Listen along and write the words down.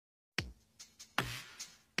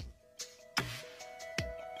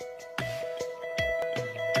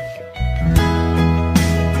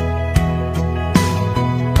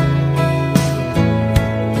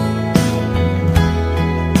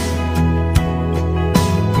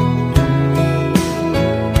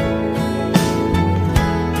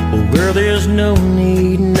Girl, there's no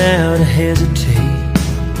need now to hesitate,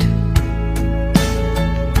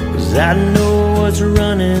 'cause I know what's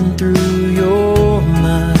running through your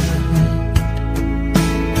mind.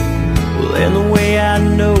 Well, and the way I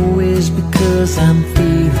know is because I'm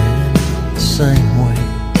feeling the same way,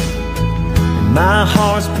 and my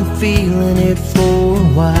heart's been feeling it for a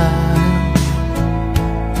while.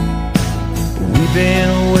 We've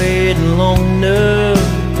been waiting long enough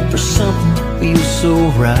for something to feel so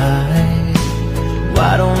right.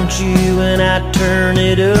 Why don't you and I turn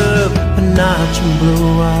it up a notch and blow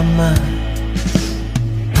our minds?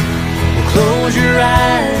 Well, close your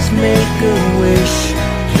eyes, make a wish,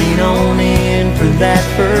 lean on in for that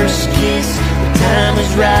first kiss. The time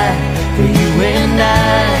is right for you and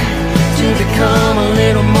I to become a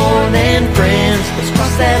little more than friends. Let's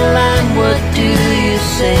cross that line, what do you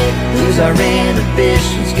say? Lose our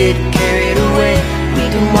inhibitions, get carried away. We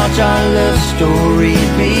can watch our love story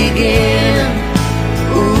begin.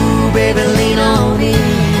 Ooh, baby, lean on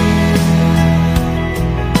in.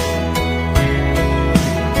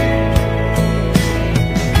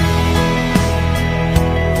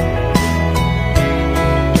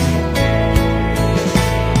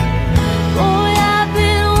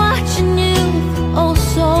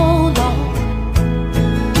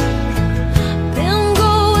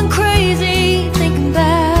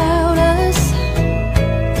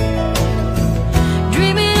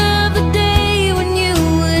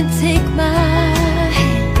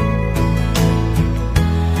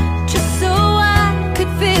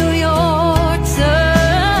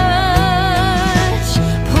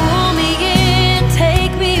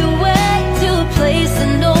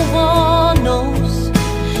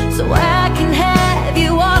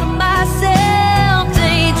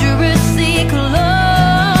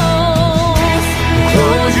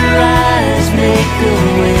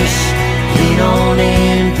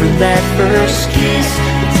 That first kiss,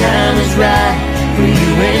 the time is right for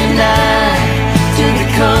you and I to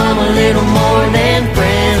become a little more than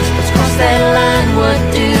friends. Let's cross that line, what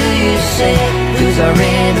do you say? Lose our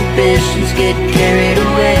inhibitions, get carried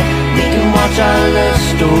away. We can watch our love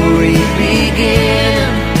story begin.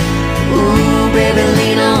 Ooh, baby,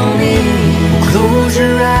 lean on in. Close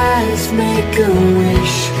your eyes, make a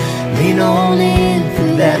wish, lean on in for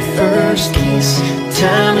that first kiss.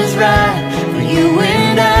 Time is right for you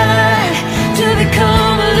and I to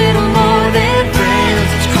become a little more than friends.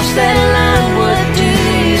 Let's cross that line, what do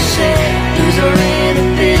you say? Lose our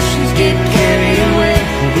inhibitions, get carried away.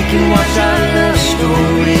 We can watch our love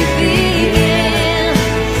story begin.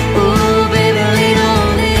 Ooh, baby, lean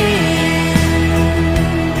on in.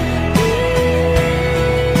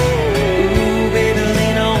 Ooh, baby,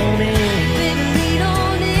 lean on in. Baby, lean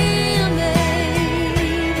on in, baby.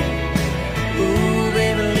 Ooh,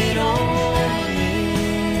 baby, lean on in.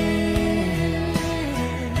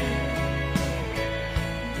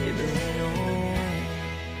 Baby, lean on in.